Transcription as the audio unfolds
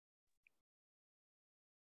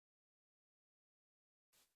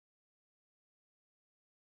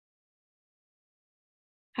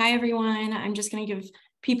Hi, everyone. I'm just going to give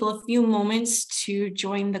people a few moments to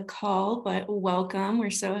join the call, but welcome. We're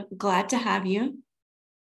so glad to have you.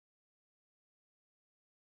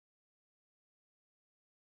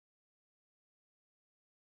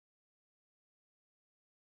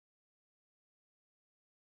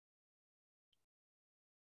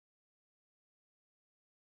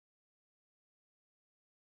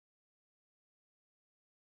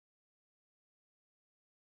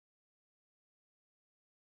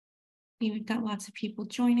 We've got lots of people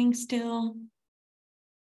joining still.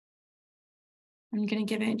 I'm going to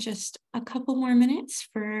give it just a couple more minutes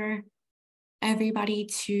for everybody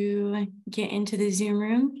to get into the Zoom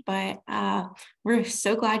room, but we're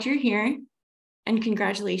so glad you're here, and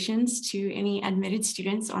congratulations to any admitted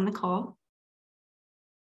students on the call.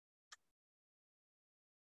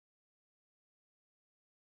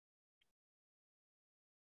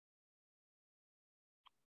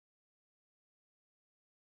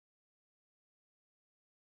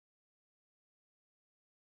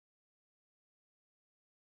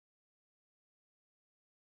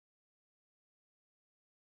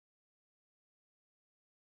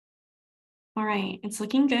 All right, it's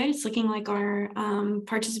looking good. It's looking like our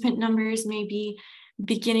participant numbers may be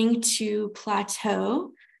beginning to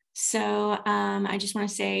plateau. So I just want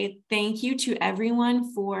to say thank you to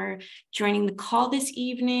everyone for joining the call this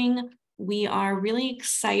evening. We are really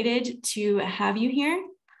excited to have you here.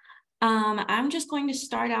 I'm just going to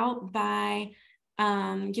start out by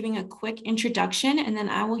giving a quick introduction, and then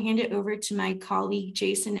I will hand it over to my colleague,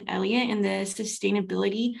 Jason Elliott, in the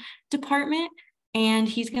Sustainability Department. And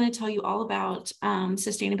he's going to tell you all about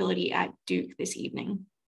sustainability at Duke this evening.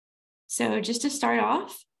 So just to start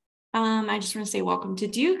off, I just want to say welcome to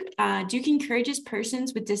Duke. Duke encourages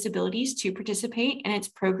persons with disabilities to participate in its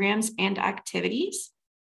programs and activities.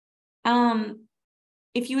 If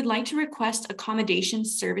you would like to request accommodation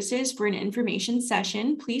services for an information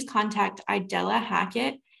session, please contact Idella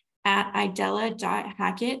Hackett at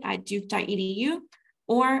idella.hackett@duke.edu,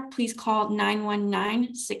 or please call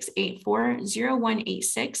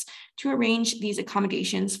 919-684-0186 to arrange these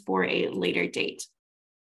accommodations for a later date.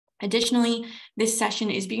 Additionally, this session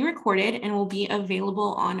is being recorded and will be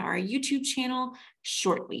available on our YouTube channel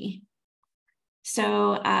shortly.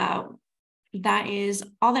 So that is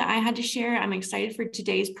all that I had to share. I'm excited for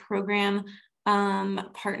today's program,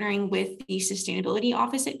 partnering with the Sustainability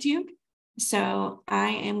Office at Duke. So I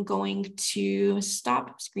am going to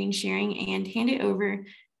stop screen sharing and hand it over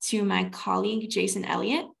to my colleague, Jason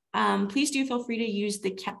Elliott. Please do feel free to use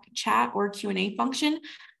the chat or Q&A function.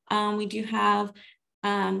 We do have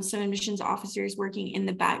some admissions officers working in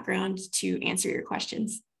the background to answer your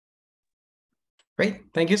questions. Great.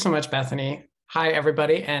 Thank you so much, Bethany. Hi,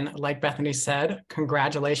 everybody. And like Bethany said,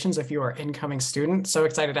 congratulations if you are an incoming student. So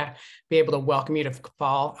excited to be able to welcome you to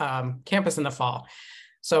fall campus in the fall.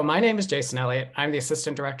 So my name is Jason Elliott. I'm the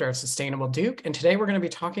Assistant Director of Sustainable Duke. And today we're going to be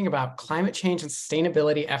talking about climate change and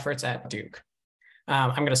sustainability efforts at Duke.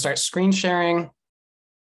 I'm going to start screen sharing.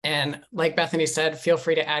 And like Bethany said, feel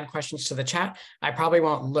free to add questions to the chat. I probably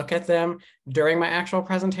won't look at them during my actual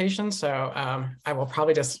presentation. So I will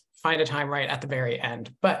probably just find a time right at the very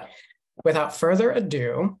end. But without further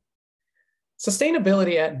ado,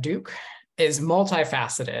 sustainability at Duke is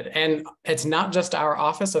multifaceted, and it's not just our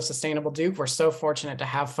Office of Sustainable Duke. We're so fortunate to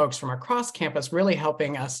have folks from across campus really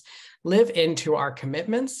helping us live into our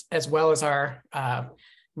commitments as well as our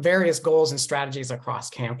various goals and strategies across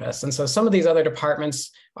campus. And so some of these other departments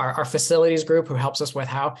are our facilities group, who helps us with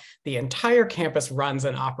how the entire campus runs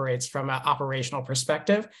and operates from an operational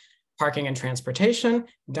perspective, parking and transportation,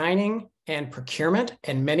 dining, and procurement,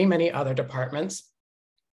 and many, many other departments.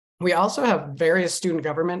 We also have various student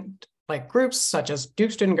government groups, such as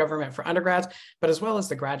Duke Student Government for undergrads, but as well as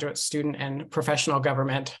the graduate student and professional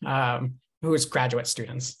government, who is graduate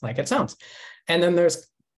students, like it sounds. And then there's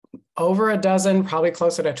over a dozen, probably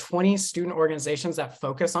closer to 20 student organizations that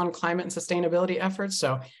focus on climate and sustainability efforts.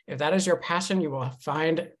 So if that is your passion, you will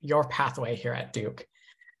find your pathway here at Duke.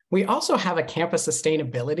 We also have a campus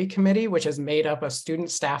sustainability committee, which is made up of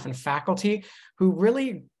student, staff, and faculty who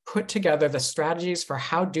really put together the strategies for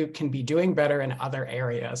how Duke can be doing better in other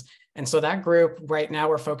areas. And so that group, right now,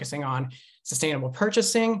 we're focusing on sustainable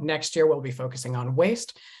purchasing. Next year, we'll be focusing on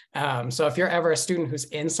waste. So if you're ever a student who's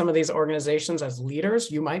in some of these organizations as leaders,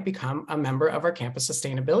 you might become a member of our campus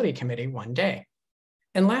sustainability committee one day.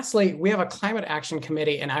 And lastly, we have a climate action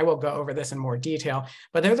committee, and I will go over this in more detail,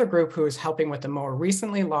 but they're the group who is helping with the more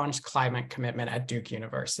recently launched climate commitment at Duke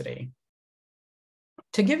University.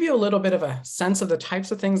 To give you a little bit of a sense of the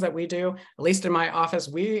types of things that we do, at least in my office,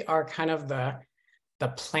 we are kind of the the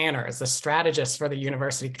planners, the strategists for the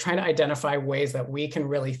university, trying to identify ways that we can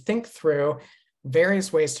really think through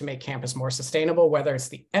various ways to make campus more sustainable, whether it's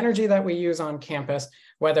the energy that we use on campus,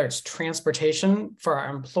 whether it's transportation for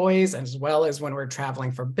our employees, as well as when we're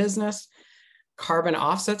traveling for business, carbon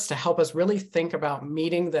offsets to help us really think about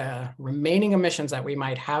meeting the remaining emissions that we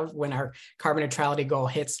might have when our carbon neutrality goal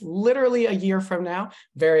hits literally a year from now.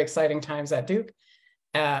 Very exciting times at Duke.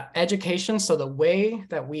 Education, so the way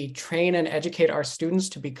that we train and educate our students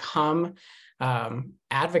to become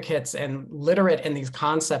advocates and literate in these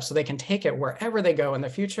concepts so they can take it wherever they go in the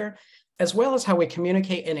future, as well as how we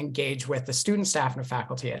communicate and engage with the student, staff, and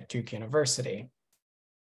faculty at Duke University.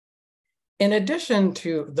 In addition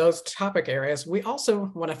to those topic areas, we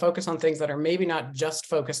also want to focus on things that are maybe not just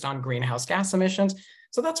focused on greenhouse gas emissions.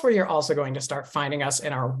 So that's where you're also going to start finding us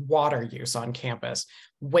in our water use on campus,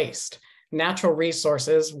 waste, natural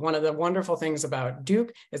resources. One of the wonderful things about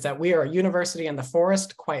Duke is that we are a university in the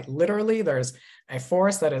forest, quite literally. There's a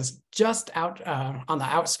forest that is just out on the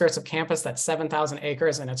outskirts of campus that's 7,000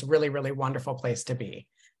 acres, and it's a really, really wonderful place to be.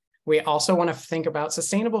 We also want to think about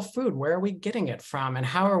sustainable food. Where are we getting it from? And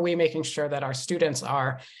how are we making sure that our students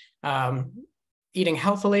are eating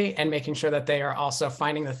healthily and making sure that they are also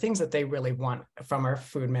finding the things that they really want from our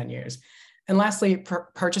food menus? And lastly,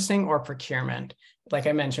 purchasing or procurement, like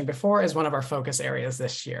I mentioned before, is one of our focus areas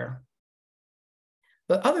this year.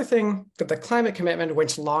 The other thing that the climate commitment,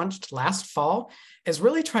 which launched last fall, is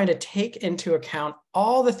really trying to take into account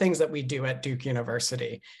all the things that we do at Duke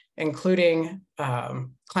University, including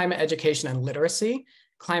climate education and literacy,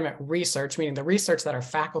 climate research, meaning the research that our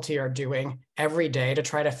faculty are doing every day to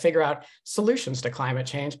try to figure out solutions to climate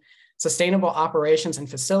change, sustainable operations and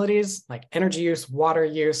facilities like energy use, water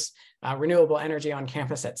use, renewable energy on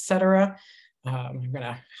campus, et cetera. I'm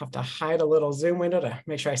gonna have to hide a little Zoom window to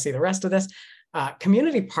make sure I see the rest of this.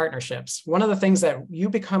 Community partnerships. One of the things that you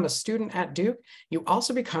become a student at Duke, you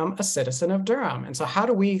also become a citizen of Durham. And so how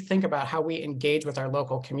do we think about how we engage with our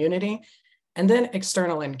local community? And then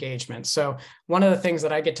external engagement. So one of the things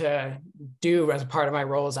that I get to do as a part of my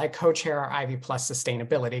role is I co-chair our Ivy Plus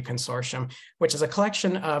Sustainability Consortium, which is a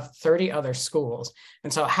collection of 30 other schools.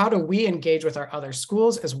 And so how do we engage with our other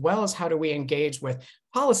schools, as well as how do we engage with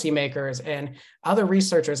policymakers and other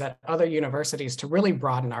researchers at other universities to really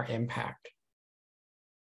broaden our impact?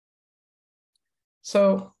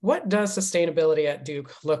 So what does sustainability at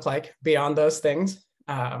Duke look like beyond those things?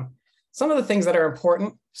 Some of the things that are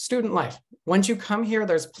important: student life. Once you come here,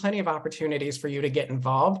 there's plenty of opportunities for you to get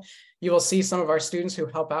involved. You will see some of our students who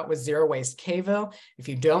help out with Zero Waste Kville. If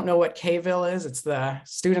you don't know what Kville is, it's the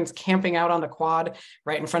students camping out on the quad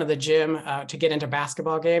right in front of the gym to get into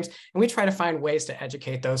basketball games. And we try to find ways to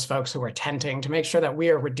educate those folks who are tenting to make sure that we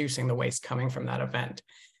are reducing the waste coming from that event.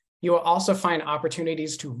 You will also find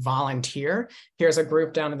opportunities to volunteer. Here's a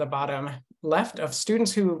group down at the bottom left of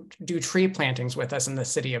students who do tree plantings with us in the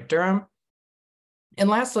city of Durham. And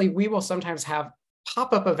lastly, we will sometimes have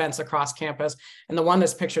pop-up events across campus. And the one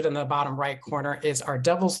that's pictured in the bottom right corner is our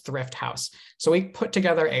Devil's Thrift House. So we put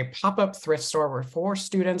together a pop-up thrift store where for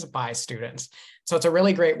students by students. So it's a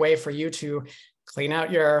really great way for you to clean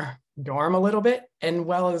out your dorm a little bit, and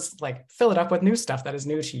well as like fill it up with new stuff that is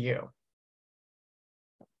new to you.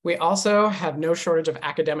 We also have no shortage of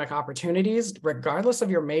academic opportunities. Regardless of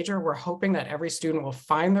your major, we're hoping that every student will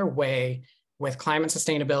find their way with climate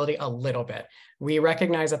sustainability a little bit. We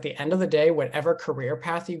recognize at the end of the day, whatever career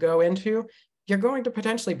path you go into, you're going to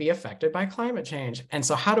potentially be affected by climate change. And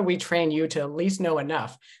so how do we train you to at least know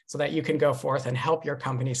enough so that you can go forth and help your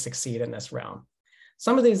company succeed in this realm?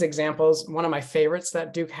 Some of these examples, one of my favorites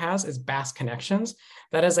that Duke has is Bass Connections.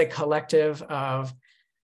 That is a collective of,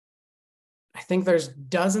 I think there's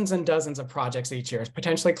dozens and dozens of projects each year,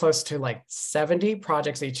 potentially close to like 70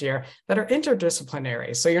 projects each year that are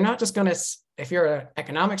interdisciplinary. So you're not just going to, if you're an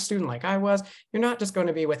economics student like I was, you're not just going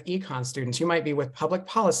to be with econ students. You might be with public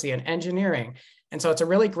policy and engineering. And so it's a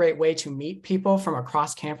really great way to meet people from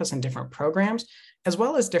across campus in different programs, as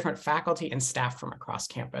well as different faculty and staff from across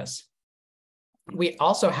campus. We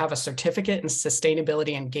also have a certificate in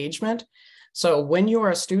sustainability engagement. So when you are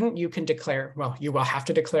a student, you can declare, well, you will have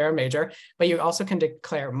to declare a major, but you also can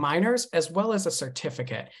declare minors as well as a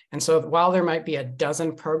certificate. And so while there might be a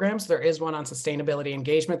dozen programs, there is one on sustainability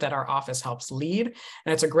engagement that our office helps lead.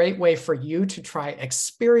 And it's a great way for you to try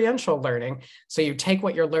experiential learning. So you take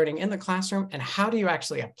what you're learning in the classroom and how do you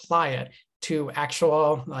actually apply it to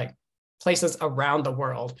actual like places around the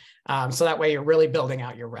world. So that way you're really building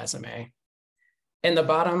out your resume. In the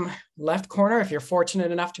bottom left corner, if you're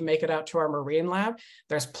fortunate enough to make it out to our marine lab,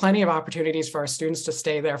 there's plenty of opportunities for our students to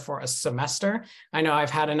stay there for a semester. I know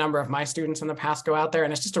I've had a number of my students in the past go out there,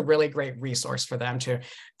 and it's just a really great resource for them to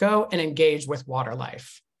go and engage with water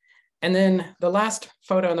life. And then the last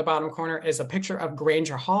photo in the bottom corner is a picture of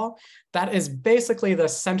Granger Hall. That is basically the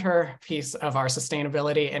centerpiece of our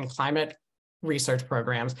sustainability and climate research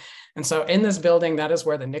programs. And so in this building, that is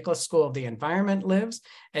where the Nicholas School of the Environment lives,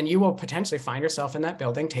 and you will potentially find yourself in that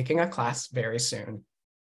building taking a class very soon.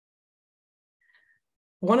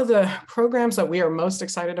 One of the programs that we are most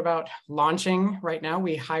excited about launching right now,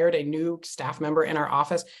 we hired a new staff member in our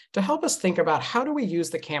office to help us think about how do we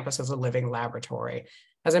use the campus as a living laboratory.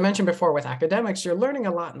 As I mentioned before, with academics, you're learning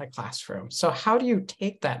a lot in the classroom. So how do you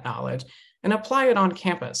take that knowledge and apply it on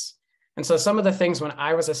campus? And so some of the things when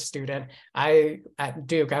I was a student, at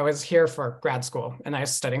Duke, I was here for grad school and I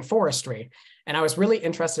was studying forestry. And I was really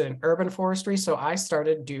interested in urban forestry. So I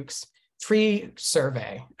started Duke's tree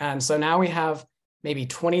survey. And so now we have maybe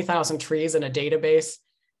 20,000 trees in a database.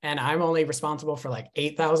 And I'm only responsible for like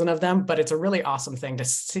 8,000 of them. But it's a really awesome thing to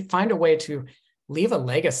find a way to leave a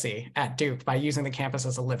legacy at Duke by using the campus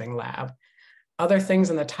as a living lab. Other things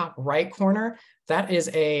in the top right corner, that is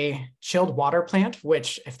a chilled water plant,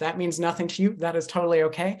 which if that means nothing to you, that is totally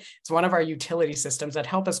okay. It's one of our utility systems that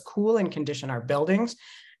help us cool and condition our buildings.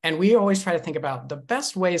 And we always try to think about the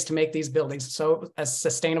best ways to make these buildings so as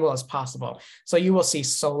sustainable as possible. So you will see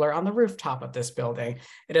solar on the rooftop of this building.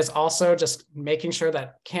 It is also just making sure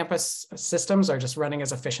that campus systems are just running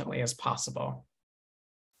as efficiently as possible.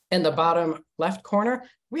 In the bottom left corner,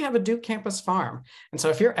 we have a Duke campus farm. And so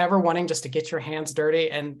if you're ever wanting just to get your hands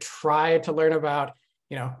dirty and try to learn about,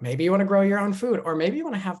 maybe you want to grow your own food, or maybe you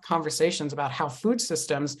want to have conversations about how food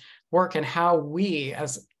systems work and how we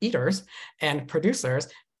as eaters and producers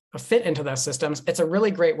fit into those systems, it's a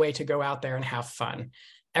really great way to go out there and have fun.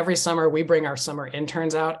 Every summer, we bring our summer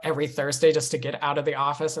interns out every Thursday just to get out of the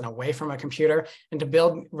office and away from a computer and to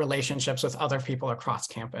build relationships with other people across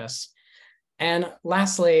campus. And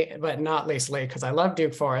lastly, but not leastly, because I love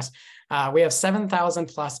Duke Forest, we have 7,000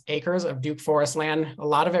 plus acres of Duke Forest land, a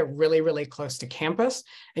lot of it really, really close to campus.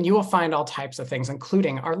 And you will find all types of things,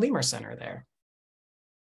 including our Lemur Center there.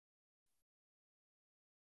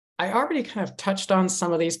 I already kind of touched on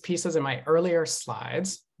some of these pieces in my earlier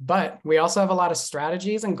slides, but we also have a lot of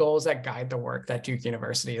strategies and goals that guide the work that Duke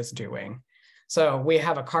University is doing. So we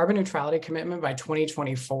have a carbon neutrality commitment by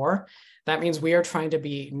 2024. That means we are trying to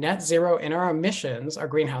be net zero in our emissions, our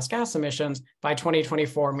greenhouse gas emissions, by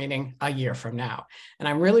 2024, meaning a year from now. And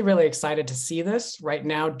I'm really, really excited to see this. Right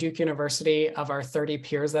now, Duke University, of our 30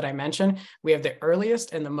 peers that I mentioned, we have the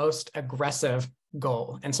earliest and the most aggressive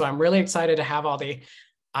goal. And so I'm really excited to have all the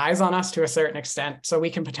eyes on us to a certain extent so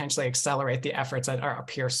we can potentially accelerate the efforts at our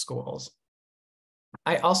peer schools.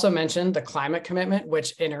 I also mentioned the climate commitment,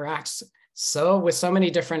 which interacts with so many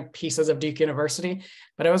different pieces of Duke University,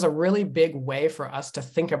 but it was a really big way for us to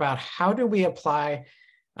think about how do we apply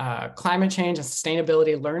climate change and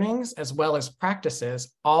sustainability learnings as well as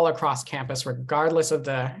practices all across campus, regardless of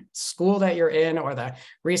the school that you're in or the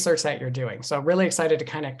research that you're doing. So really excited to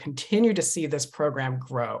kind of continue to see this program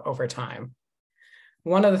grow over time.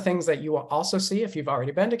 One of the things that you will also see if you've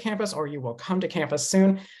already been to campus or you will come to campus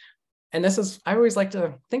soon, and this is, I always like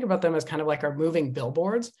to think about them as kind of like our moving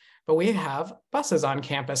billboards, but we have buses on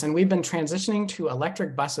campus and we've been transitioning to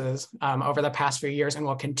electric buses over the past few years and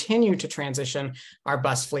will continue to transition our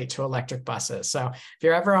bus fleet to electric buses. So if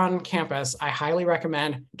you're ever on campus, I highly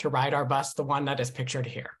recommend to ride our bus, the one that is pictured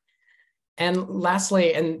here. And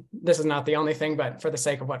lastly, and this is not the only thing, but for the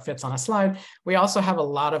sake of what fits on a slide, we also have a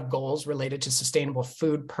lot of goals related to sustainable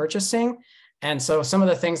food purchasing. And so some of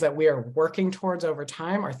the things that we are working towards over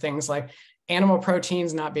time are things like animal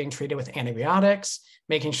proteins not being treated with antibiotics,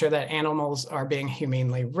 making sure that animals are being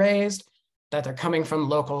humanely raised, that they're coming from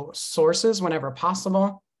local sources whenever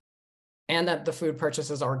possible, and that the food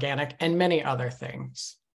purchase is organic, and many other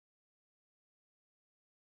things.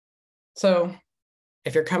 So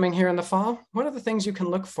if you're coming here in the fall, what are the things you can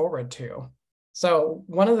look forward to? So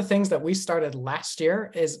one of the things that we started last year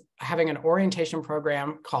is having an orientation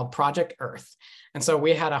program called Project Earth. And so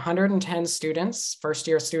we had 110 students,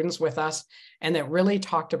 first-year students with us, and that really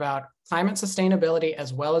talked about climate sustainability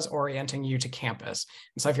as well as orienting you to campus.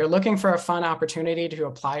 And so if you're looking for a fun opportunity to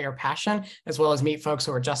apply your passion, as well as meet folks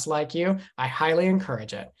who are just like you, I highly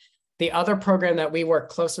encourage it. The other program that we work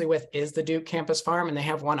closely with is the Duke Campus Farm, and they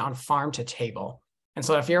have one on Farm to Table. And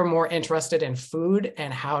so if you're more interested in food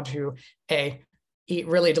and how to eat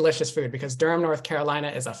really delicious food, because Durham, North Carolina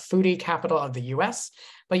is a foodie capital of the US,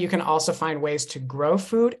 but you can also find ways to grow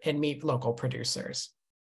food and meet local producers.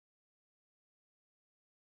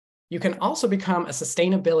 You can also become a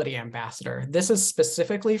sustainability ambassador. This is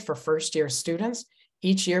specifically for first-year students.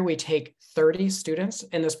 Each year we take 30 students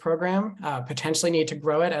in this program, potentially need to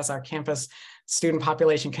grow it as our campus student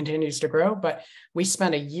population continues to grow, but we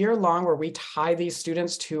spend a year long where we tie these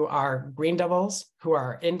students to our Green Devils, who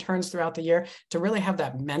are interns throughout the year, to really have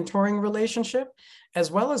that mentoring relationship, as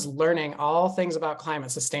well as learning all things about climate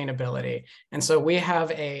sustainability. And so we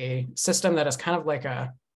have a system that is kind of like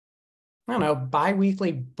a, I don't know,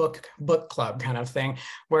 bi-weekly book club kind of thing,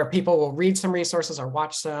 where people will read some resources or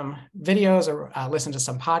watch some videos or listen to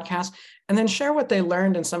some podcasts, and then share what they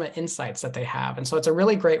learned and some insights that they have. And so it's a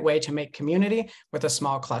really great way to make community with a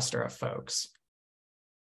small cluster of folks.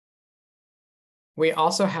 We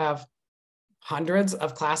also have hundreds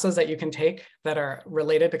of classes that you can take that are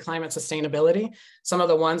related to climate sustainability. Some of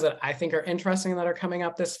the ones that I think are interesting that are coming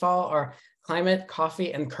up this fall are Climate,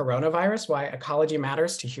 Coffee, and Coronavirus, Why Ecology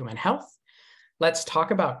Matters to Human Health. Let's talk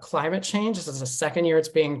about climate change. This is the second year it's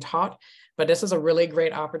being taught, but this is a really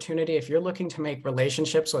great opportunity if you're looking to make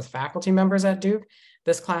relationships with faculty members at Duke.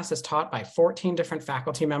 This class is taught by 14 different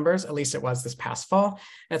faculty members, at least it was this past fall.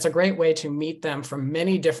 And it's a great way to meet them from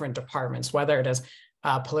many different departments, whether it is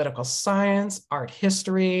political science, art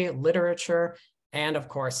history, literature, and of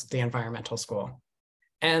course, the environmental school.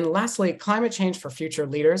 And lastly, Climate Change for Future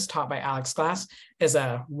Leaders, taught by Alex Glass, is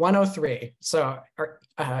a 103. So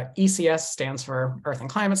ECS stands for Earth and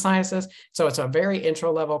Climate Sciences. So it's a very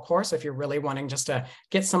intro level course if you're really wanting just to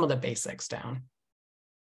get some of the basics down.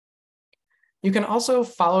 You can also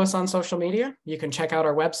follow us on social media. You can check out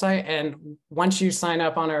our website. And once you sign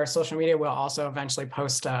up on our social media, we'll also eventually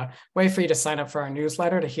post a way for you to sign up for our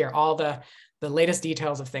newsletter to hear all the latest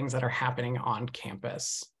details of things that are happening on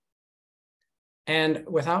campus. And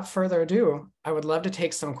without further ado, I would love to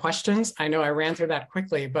take some questions. I know I ran through that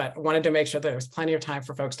quickly, but wanted to make sure that there was plenty of time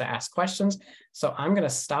for folks to ask questions. So I'm going to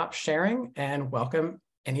stop sharing and welcome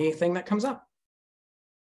anything that comes up.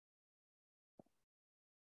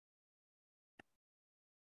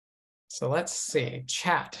 So let's see,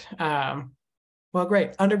 chat. Well,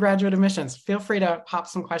 great, undergraduate admissions. Feel free to pop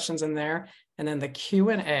some questions in there. And then the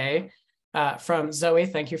Q&A. From Zoe,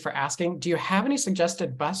 thank you for asking. Do you have any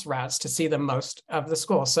suggested bus routes to see the most of the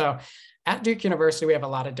school? So at Duke University, we have a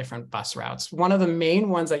lot of different bus routes. One of the main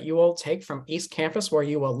ones that you will take from East Campus, where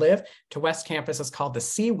you will live, to West Campus is called the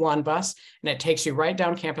C1 bus, and it takes you right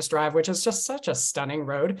down Campus Drive, which is just such a stunning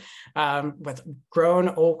road with grown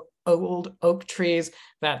old oak trees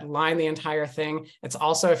that line the entire thing. It's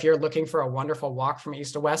also, if you're looking for a wonderful walk from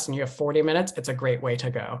east to west and you have 40 minutes, it's a great way to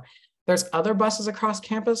go. There's other buses across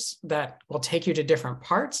campus that will take you to different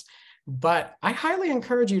parts, but I highly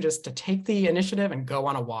encourage you just to take the initiative and go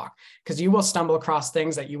on a walk, because you will stumble across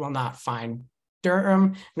things that you will not find.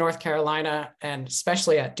 Durham, North Carolina, and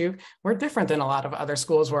especially at Duke, we're different than a lot of other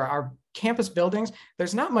schools where our campus buildings,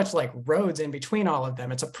 there's not much like roads in between all of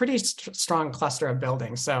them. It's a pretty strong cluster of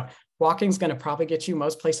buildings. So walking is going to probably get you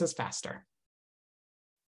most places faster.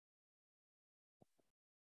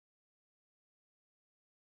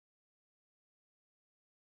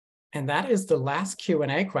 And that is the last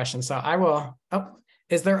Q&A question. So I will,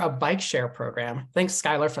 is there a bike share program? Thanks,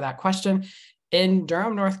 Skylar, for that question. In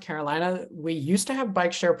Durham, North Carolina, we used to have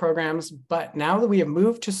bike share programs, but now that we have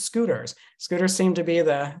moved to scooters, scooters seem to be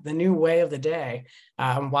the new way of the day.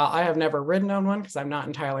 While I have never ridden on one, because I'm not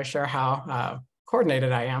entirely sure how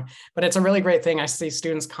coordinated I am, but it's a really great thing. I see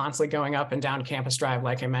students constantly going up and down Campus Drive,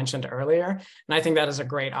 like I mentioned earlier, and I think that is a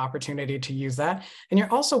great opportunity to use that. And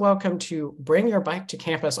you're also welcome to bring your bike to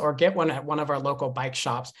campus or get one at one of our local bike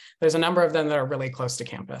shops. There's a number of them that are really close to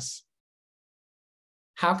campus.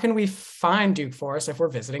 How can we find Duke Forest if we're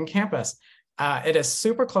visiting campus? It is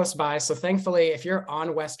super close by. So thankfully, if you're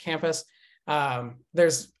on West Campus,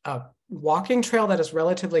 there's a walking trail that is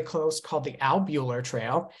relatively close called the Al Bueller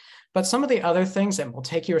Trail. But some of the other things, it will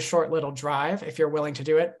take you a short little drive if you're willing to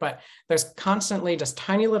do it, but there's constantly just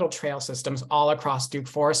tiny little trail systems all across Duke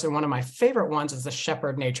Forest. And one of my favorite ones is the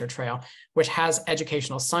Shepherd Nature Trail, which has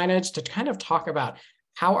educational signage to kind of talk about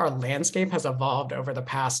how our landscape has evolved over the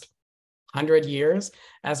past 100 years,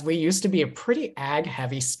 as we used to be a pretty ag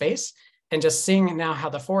heavy space, and just seeing now how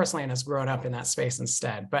the forest land has grown up in that space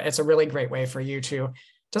instead. But it's a really great way for you to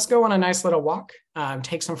just go on a nice little walk,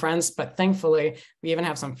 take some friends, but thankfully we even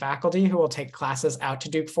have some faculty who will take classes out to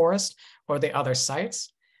Duke Forest or the other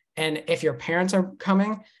sites. And if your parents are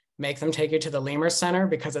coming, make them take you to the Lemur Center,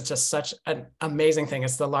 because it's just such an amazing thing.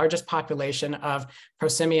 It's the largest population of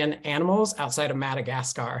prosimian animals outside of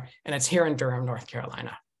Madagascar, and it's here in Durham, North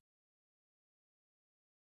Carolina.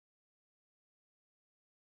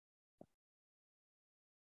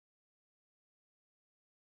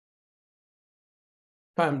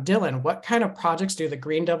 Dylan, what kind of projects do the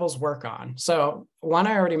Green Devils work on? So one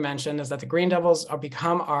I already mentioned is that the Green Devils are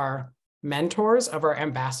become our mentors of our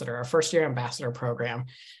ambassador, our first-year ambassador program.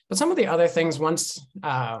 But some of the other things, once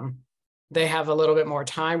they have a little bit more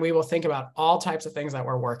time, we will think about all types of things that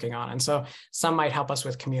we're working on. And so some might help us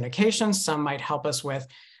with communication, some might help us with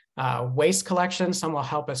waste collection, some will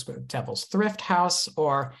help us with Devil's Thrift House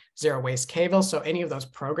or Zero Waste Caville. So any of those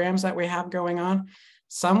programs that we have going on,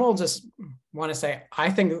 some will just want to say,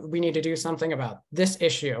 I think we need to do something about this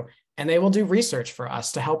issue. And they will do research for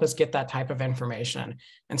us to help us get that type of information.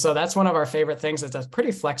 And so that's one of our favorite things. It's a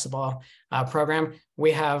pretty flexible program.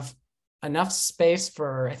 We have enough space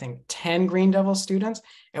for, I think, 10 Green Devil students.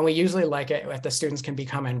 And we usually like it if the students can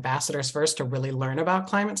become ambassadors first to really learn about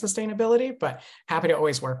climate sustainability, but happy to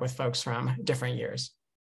always work with folks from different years.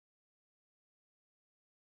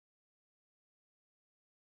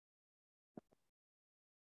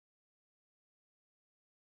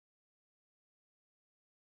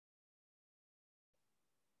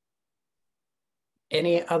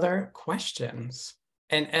 Any other questions?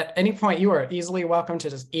 And at any point, you are easily welcome to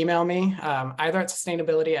just email me, either at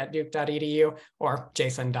sustainability@duke.edu or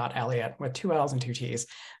jason.elliott with 2 L's and 2 T's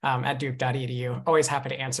at duke.edu. Always happy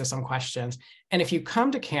to answer some questions. And if you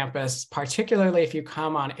come to campus, particularly if you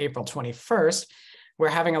come on April 21st, we're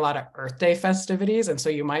having a lot of Earth Day festivities. And so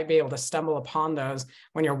you might be able to stumble upon those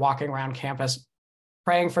when you're walking around campus,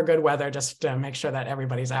 praying for good weather, just to make sure that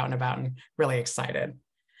everybody's out and about and really excited.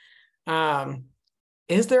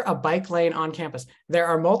 Is there a bike lane on campus? There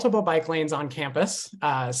are multiple bike lanes on campus,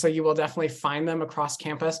 so you will definitely find them across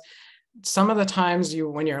campus. Some of the times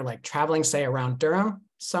when you're like traveling, say around Durham,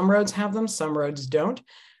 some roads have them, some roads don't.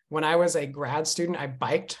 When I was a grad student, I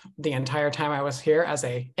biked the entire time I was here as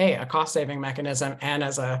a cost-saving mechanism and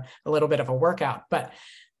as a little bit of a workout. But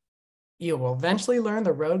you will eventually learn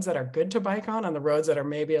the roads that are good to bike on and the roads that are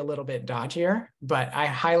maybe a little bit dodgier. But I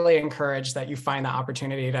highly encourage that you find the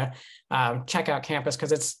opportunity to check out campus,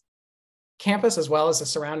 because it's campus as well as the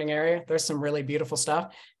surrounding area. There's some really beautiful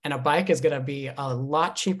stuff. And a bike is going to be a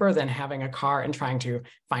lot cheaper than having a car and trying to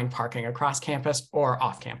find parking across campus or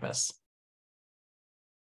off campus.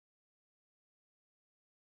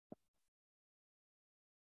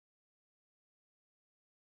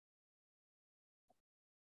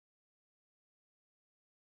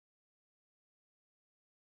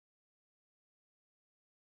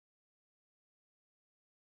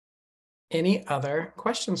 Any other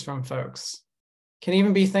questions from folks? Can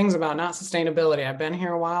even be things about not sustainability. I've been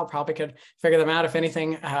here a while, probably could figure them out. If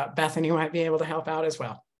anything, Bethany might be able to help out as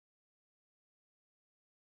well.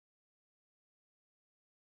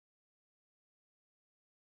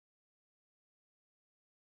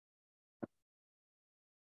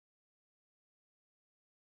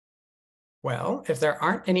 Well, if there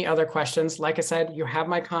aren't any other questions, like I said, you have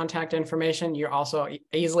my contact information. You're also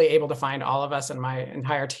easily able to find all of us and my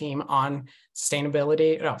entire team on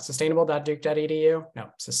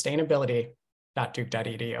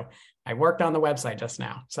sustainability.duke.edu. I worked on the website just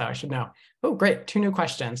now, so I should know. Oh, great, 2 new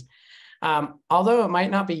questions. Although it might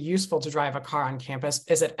not be useful to drive a car on campus,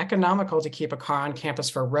 is it economical to keep a car on campus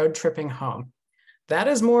for road tripping home? That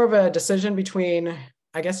is more of a decision between,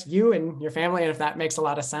 I guess, you and your family, and if that makes a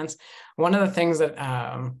lot of sense. One of the things that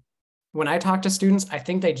when I talk to students, I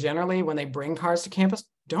think they generally, when they bring cars to campus,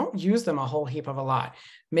 don't use them a whole heap of a lot.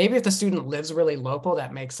 Maybe if the student lives really local,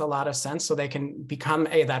 that makes a lot of sense, so they can become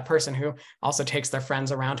that person who also takes their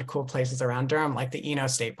friends around to cool places around Durham, like the Eno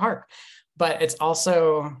State Park. But it's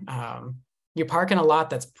also, you park in a lot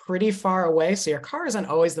that's pretty far away, so your car isn't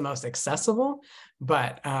always the most accessible,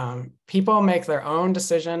 but people make their own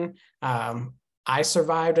decision. I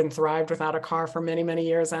survived and thrived without a car for many, many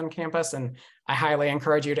years on campus, and I highly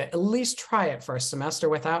encourage you to at least try it for a semester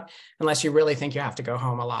without, unless you really think you have to go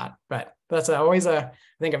home a lot. But that's always I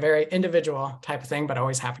think a very individual type of thing, but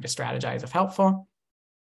always happy to strategize if helpful.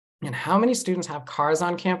 And how many students have cars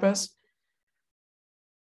on campus?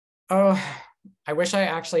 Oh, I wish I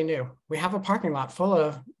actually knew. We have a parking lot full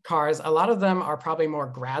of cars. A lot of them are probably more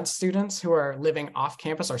grad students who are living off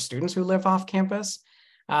campus or students who live off campus.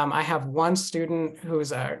 I have one student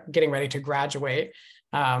who's getting ready to graduate,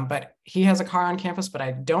 but he has a car on campus, but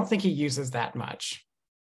I don't think he uses that much.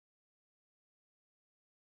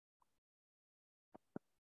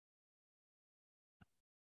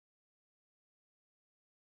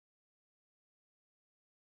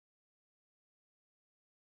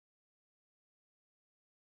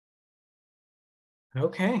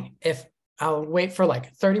 Okay, I'll wait for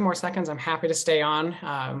like 30 more seconds. I'm happy to stay on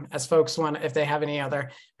as folks if they have any other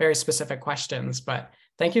very specific questions, but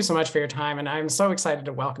thank you so much for your time. And I'm so excited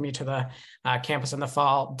to welcome you to the campus in the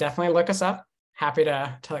fall. Definitely look us up. happy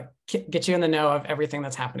to get you in the know of everything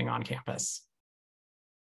that's happening on campus.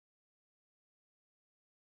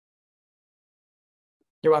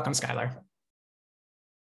 You're welcome, Skylar.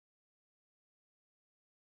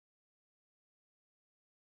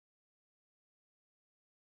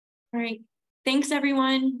 All right, thanks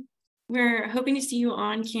everyone. We're hoping to see you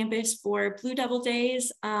on campus for Blue Devil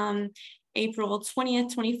Days, April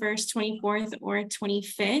 20th, 21st, 24th, or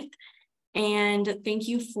 25th. And thank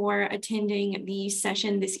you for attending the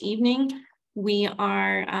session this evening. We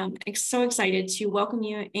are so excited to welcome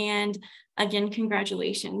you. And again,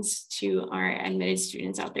 congratulations to our admitted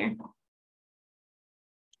students out there.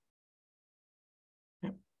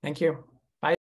 Thank you.